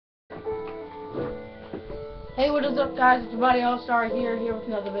Hey, what is up, guys? It's your buddy Allstar here with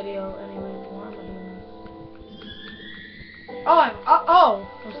another video. Anyway, why am I doing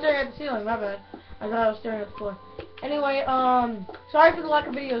this? I'm staring at the ceiling. My bad. I thought I was staring at the floor. Anyway, sorry for the lack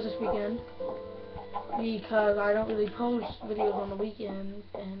of videos this weekend because I don't really post videos on the weekends,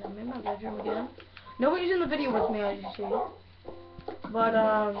 and I'm in my bedroom again. Nobody's in the video with me, as you see. But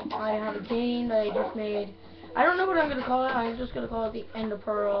I have a game that I just made. I don't know what I'm gonna call it. I'm just gonna call it the Ender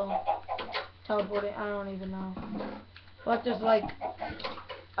Pearl teleporting. I don't even know. But there's like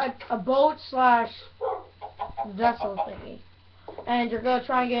a boat slash vessel thingy, and you're gonna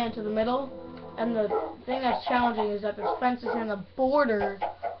try and get into the middle. And the thing that's challenging is that there's fences in the border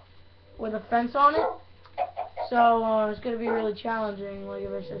with a fence on it. So it's gonna be really challenging. Like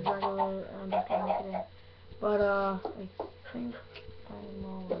if it says regular, I'm just gonna make it in. But I think I'm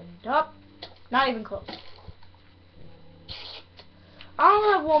all up. Not even close.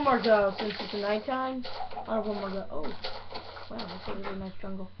 I'll have one more go since it's nighttime. I'll have one more go. Oh, wow, that's a really nice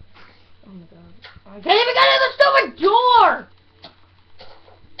jungle. Oh my god. I can't even get in the stupid door!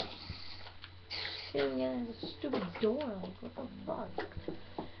 Can't even get in the stupid door. Like, what the fuck?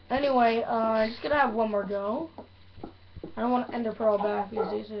 Anyway, I'm just gonna have one more go. I don't want Ender Pearl back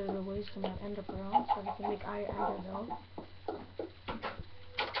because these are the waste of my Ender Pearl, so we can make Ender though.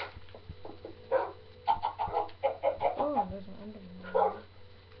 Oh, there's an Ender Pearl.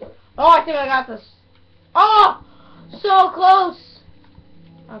 Oh, I think I got this. Oh, so close.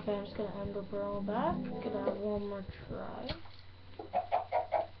 Okay, I'm just gonna Ender Pearl back. Gonna have one more try.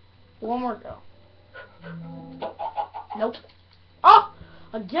 One more go. Nope. Oh,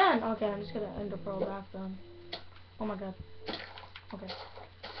 again. Okay, I'm just gonna Ender Pearl back then. Oh my god. Okay.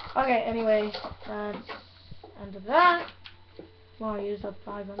 Okay, anyway, that's end of that. Well, I used up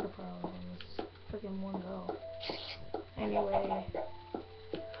 5 Ender Pearls on this freaking one go. Anyway.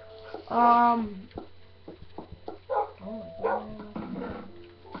 Oh my god.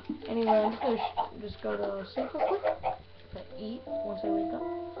 Anyway, I'm just gonna just go to sleep real quick. To eat once I wake up.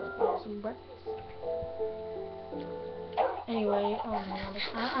 So I can have some breakfast. Anyway, oh man,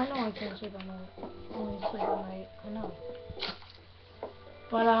 I know I can't sleep at night. Only sleep at night. I know.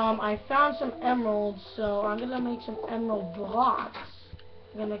 But I found some emeralds, so I'm gonna make some emerald blocks.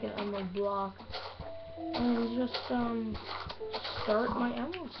 I'm gonna make an emerald block and just start my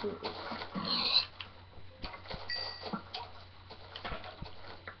emerald series.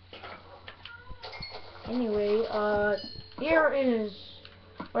 Anyway, here is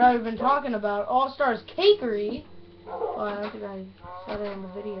what I've been talking about, Allstar's Cakery. Well, I don't think I said it in the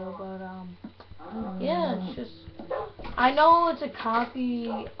video, but yeah, it's just, I know it's a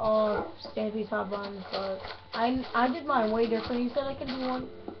copy of Stampy's Hot Buns, but I did mine way different. He said I can do one.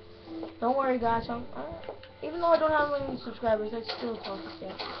 Don't worry, guys. Even though I don't have many subscribers, I still talk to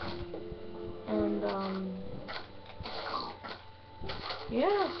Stampy. And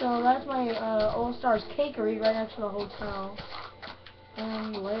yeah, so that's my Allstar's Cakery right next to the hotel.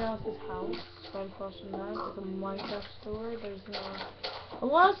 And right off this house, right across from that, there's a Minecraft store. There's a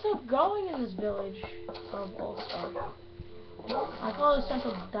lot of stuff going in this village of Allstar. I call it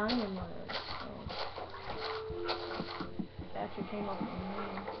Central Diamond Mine. So it actually came up with the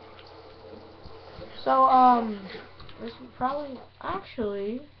name. So this would probably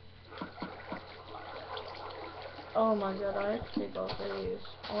actually. Oh my god, I have to take off these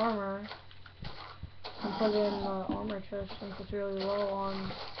armor and put it in the armor chest since it's really low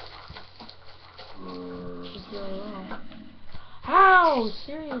on. It's really low. How?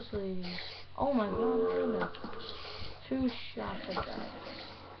 Seriously? Oh my god, 2 shots at that.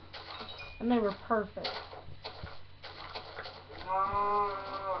 And they were perfect.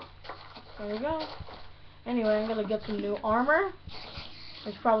 There we go. Anyway, I'm gonna get some new armor.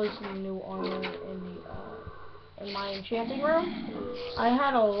 There's probably some new armor in my enchanting room. I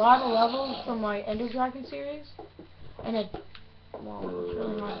had a lot of levels from my Ender Dragon series, and it's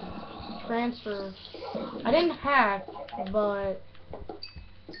really hard to transfer. I didn't hack, but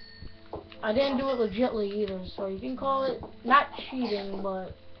I didn't do it legitly either, so you can call it not cheating,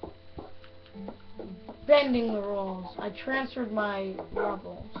 but bending the rules. I transferred my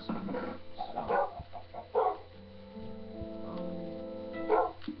levels. So.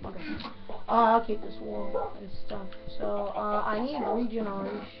 Okay. I'll keep this wall and stuff. So, I need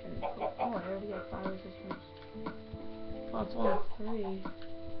regeneration. Oh, I already got 5 resistance. Oh, it's only 3.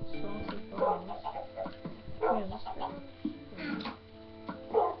 So I'll take those. Yeah, that's 3.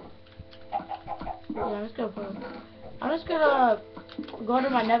 Yeah, I'm just gonna go to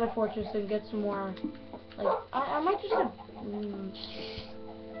my nether fortress and get some more, like, I might just have, I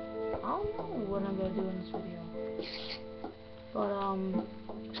don't know what I'm gonna do in this video. But,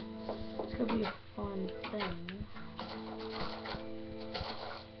 it's gonna be a fun thing.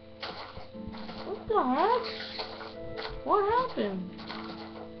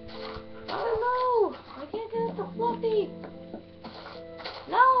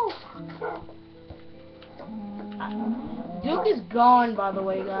 Duke is gone, by the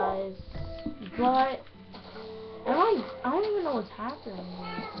way, guys. But I don't even know what's happening.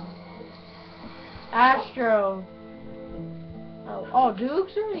 Astro. Oh,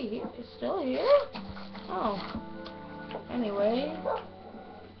 Duke's already here. It's still here? Oh. Anyway.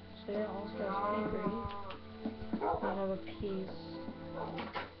 So yeah, Allstar Cakery. I have a piece.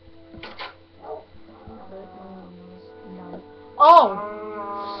 Oh!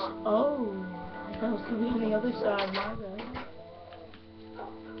 Oh! I thought it was gonna be on the other side, my bad.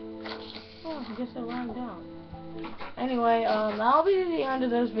 Oh, I guess I lined out. Anyway, that'll be the end of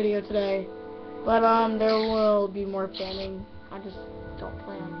this video today. But, there will be more planning. I just don't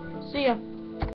plan. See ya!